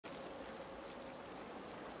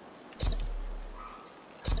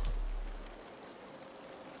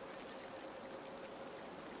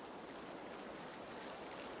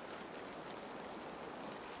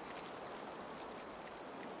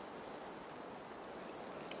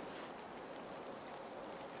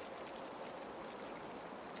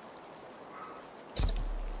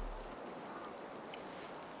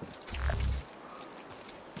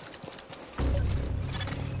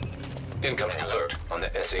Incoming alert on the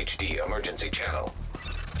SHD emergency channel.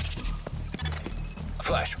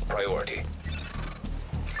 Flash priority.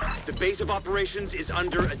 The base of operations is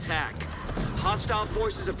under attack. Hostile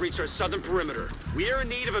forces have breached our southern perimeter. We are in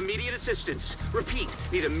need of immediate assistance. Repeat,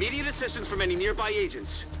 need immediate assistance from any nearby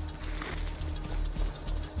agents.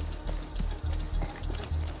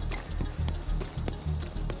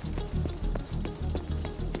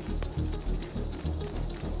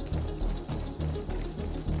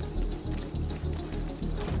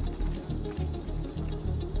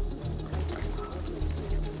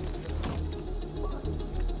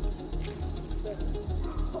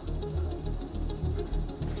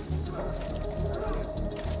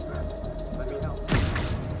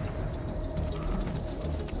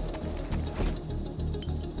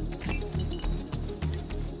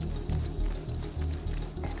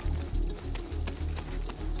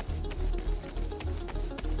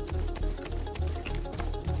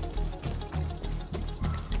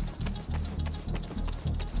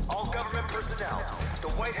 Government personnel, the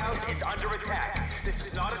White House is under attack. This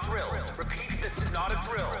is not a drill. Repeat, this is not a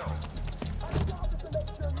drill.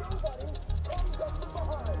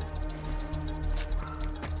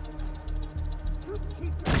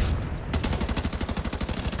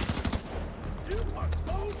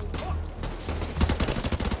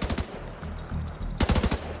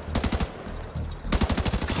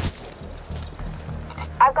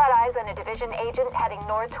 I've got eyes on a division agent heading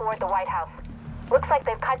north toward the White House. Looks like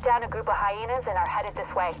they've cut down a group of hyenas and are headed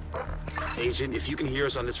this way. Agent, if you can hear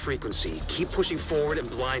us on this frequency, keep pushing forward and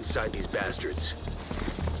blindside these bastards.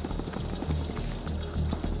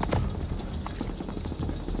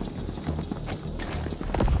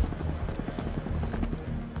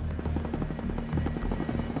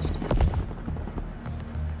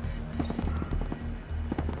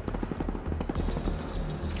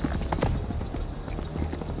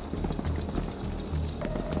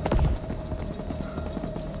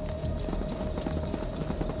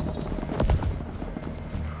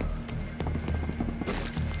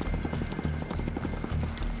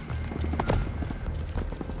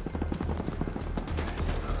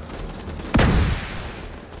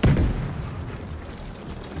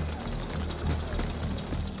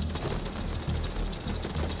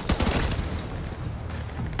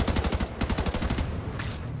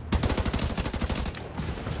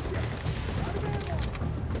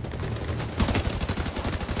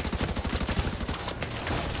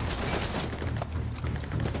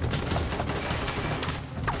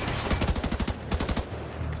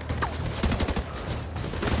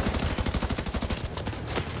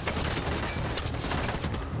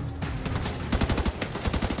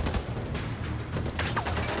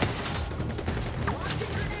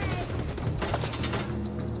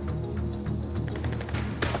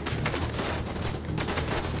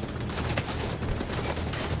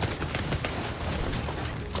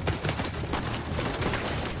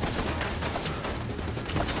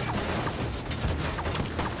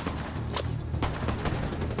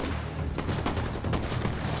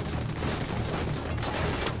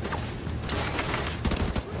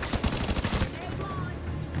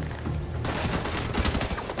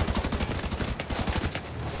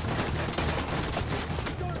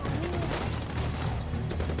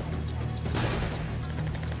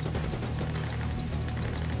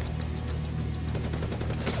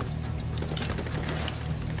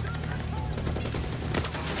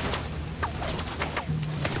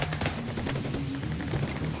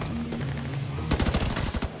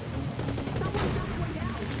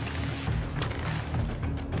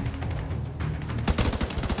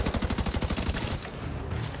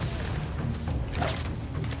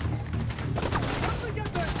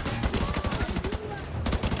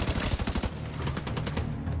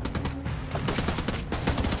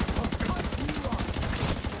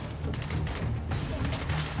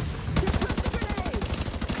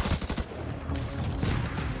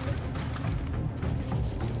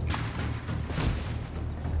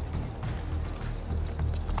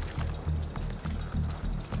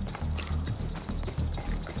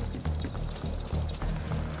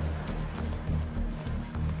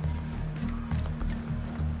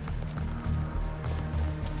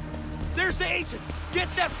 There's the agent!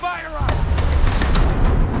 Get that firearm!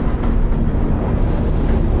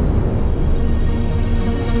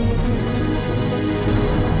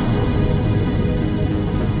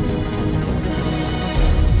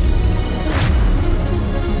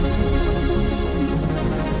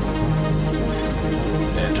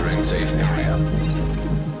 Entering safe area.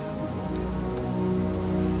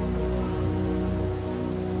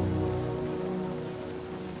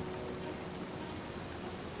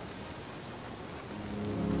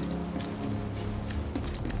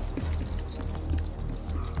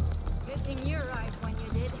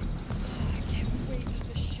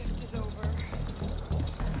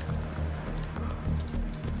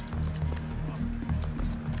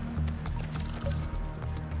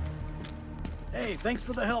 Hey, thanks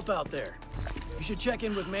for the help out there. You should check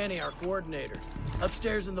in with Manny, our coordinator,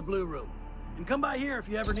 upstairs in the blue room. And come by here if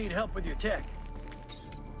you ever need help with your tech.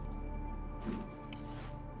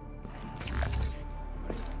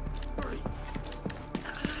 Hurry.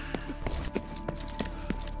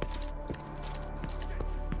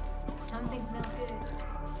 Something smells good.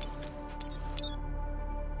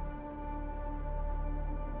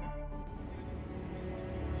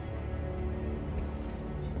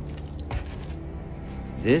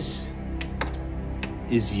 This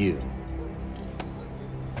is you.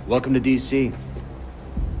 Welcome to DC.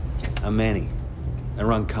 I'm Manny. I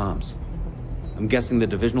run comms. I'm guessing the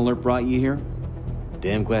division alert brought you here?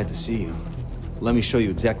 Damn glad to see you. Let me show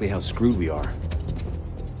you exactly how screwed we are.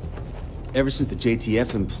 Ever since the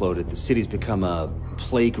JTF imploded, the city's become a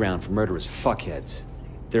playground for murderous fuckheads.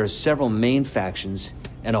 There are several main factions,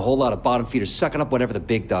 and a whole lot of bottom feeders sucking up whatever the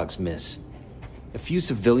big dogs miss. A few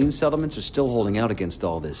civilian settlements are still holding out against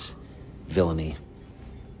all this villainy.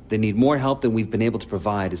 They need more help than we've been able to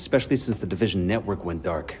provide, especially since the Division network went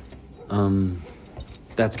dark.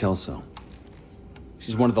 That's Kelso.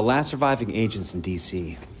 She's one of the last surviving agents in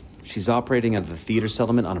DC. She's operating out of the theater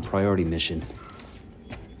settlement on a priority mission.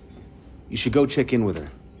 You should go check in with her.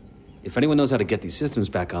 If anyone knows how to get these systems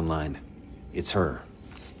back online, it's her.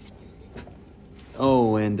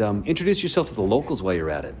 Oh, and introduce yourself to the locals while you're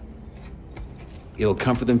at it. It'll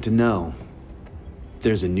comfort them to know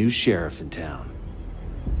there's a new sheriff in town.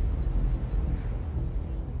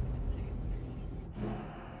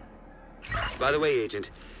 By the way,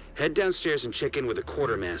 Agent, head downstairs and check in with the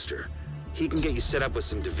quartermaster. He can get you set up with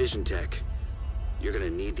some division tech. You're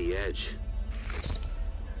gonna need the edge.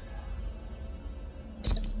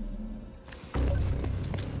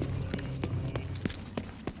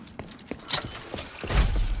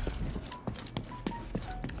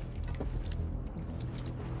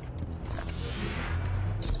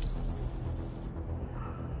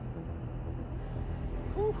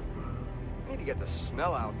 Whew. Need to get the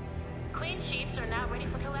smell out. Clean sheets are now ready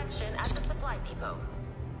for collection at the supply depot.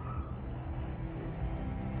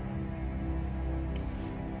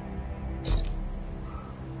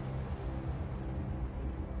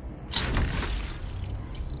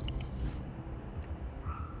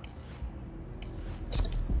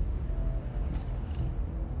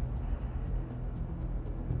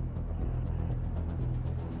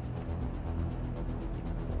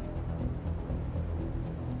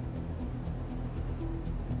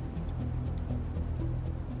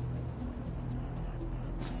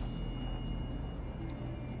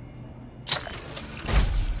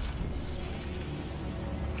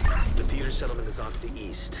 Settlement is off to the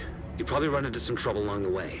east. You'll probably run into some trouble along the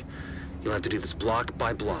way. You'll have to do this block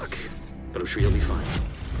by block, but I'm sure you'll be fine.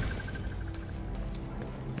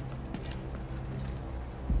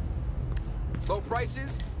 Low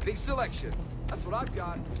prices, big selection. That's what I've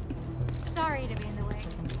got. Sorry to be in the way.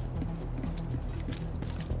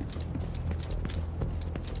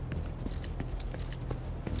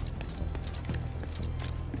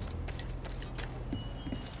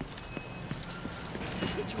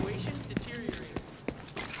 Situation's deteriorating.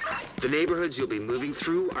 The neighborhoods you'll be moving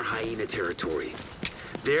through are hyena territory.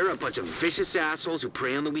 They're a bunch of vicious assholes who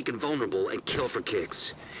prey on the weak and vulnerable and kill for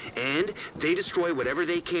kicks. And they destroy whatever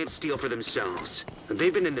they can't steal for themselves.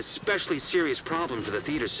 They've been an especially serious problem for the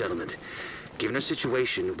theater settlement. Given our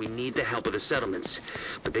situation, we need the help of the settlements.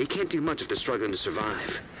 But they can't do much if they're struggling to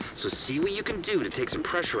survive. So see what you can do to take some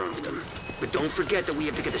pressure off them. But don't forget that we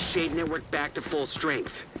have to get the Shade Network back to full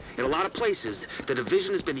strength. In a lot of places, the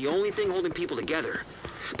Division has been the only thing holding people together.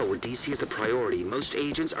 But where DC is the priority, most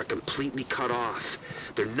agents are completely cut off.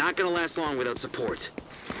 They're not gonna last long without support.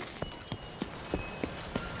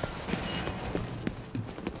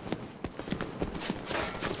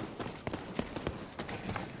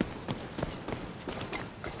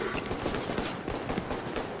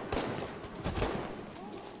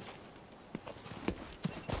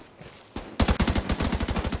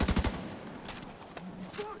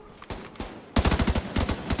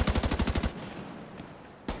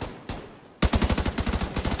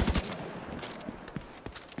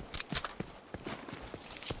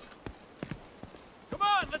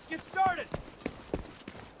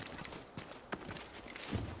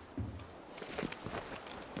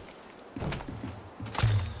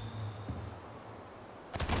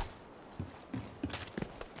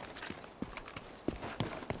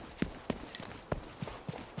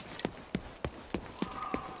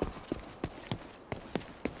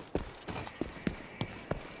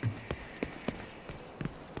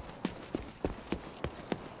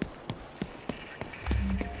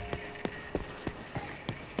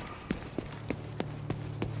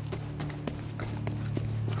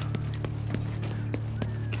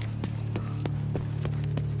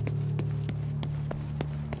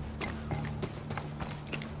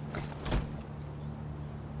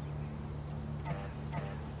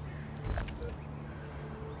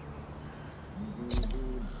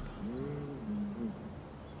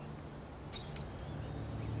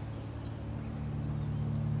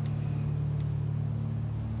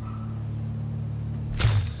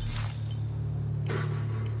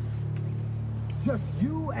 Just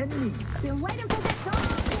you and me. Been waiting for this all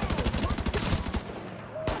day.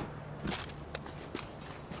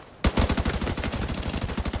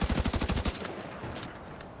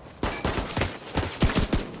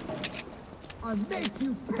 I'll make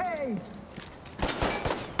you pay!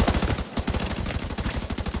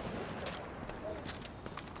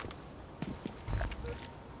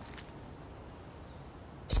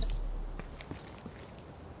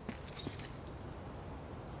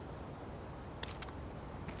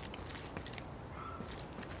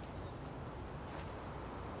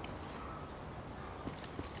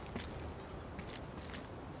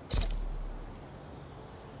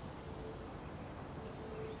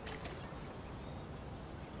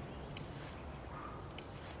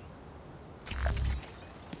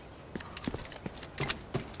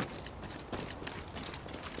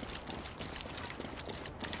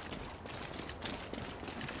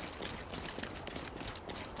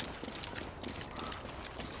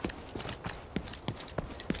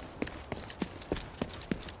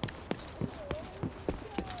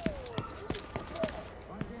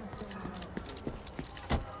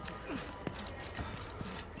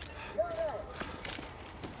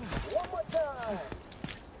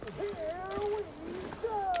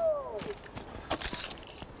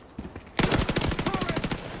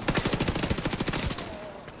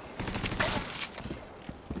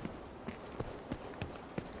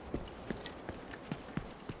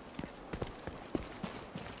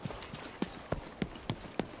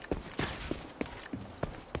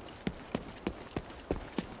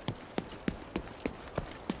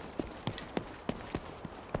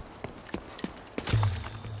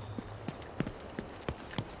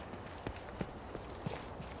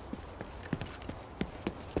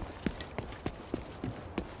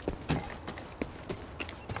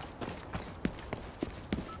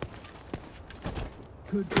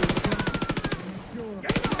 Could be sure.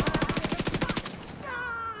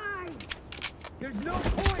 There's no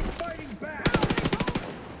point fighting back.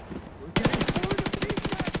 We're getting torn to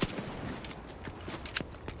pieces.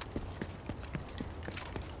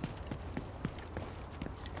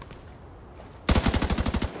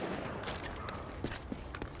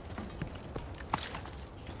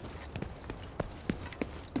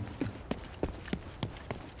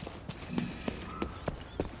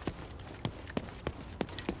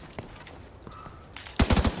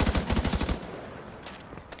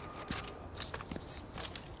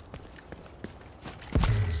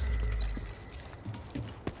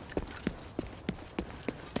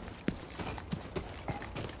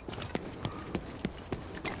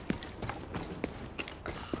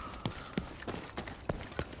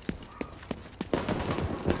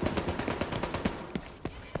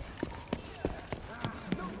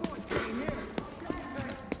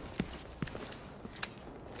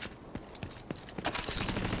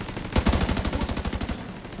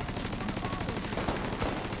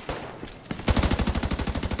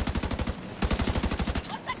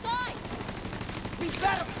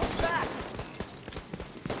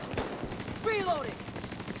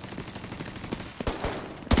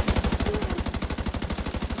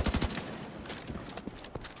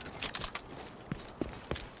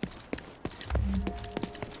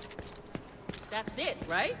 That's it,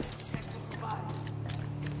 right?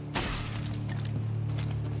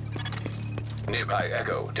 Nearby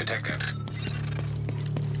echo detected.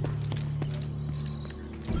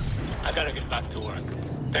 I gotta get back to work.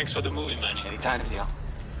 Thanks for the movie, man. Anytime, Theo.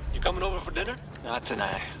 You coming over for dinner? Not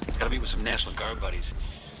tonight. Gotta meet with some National Guard buddies.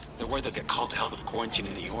 They're worried they'll get called to hell with quarantine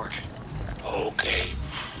in New York. Okay.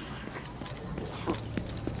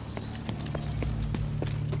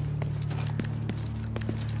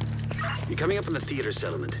 You're coming up on the theater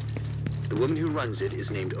settlement. The woman who runs it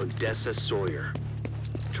is named Odessa Sawyer.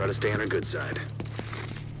 Try to stay on her good side.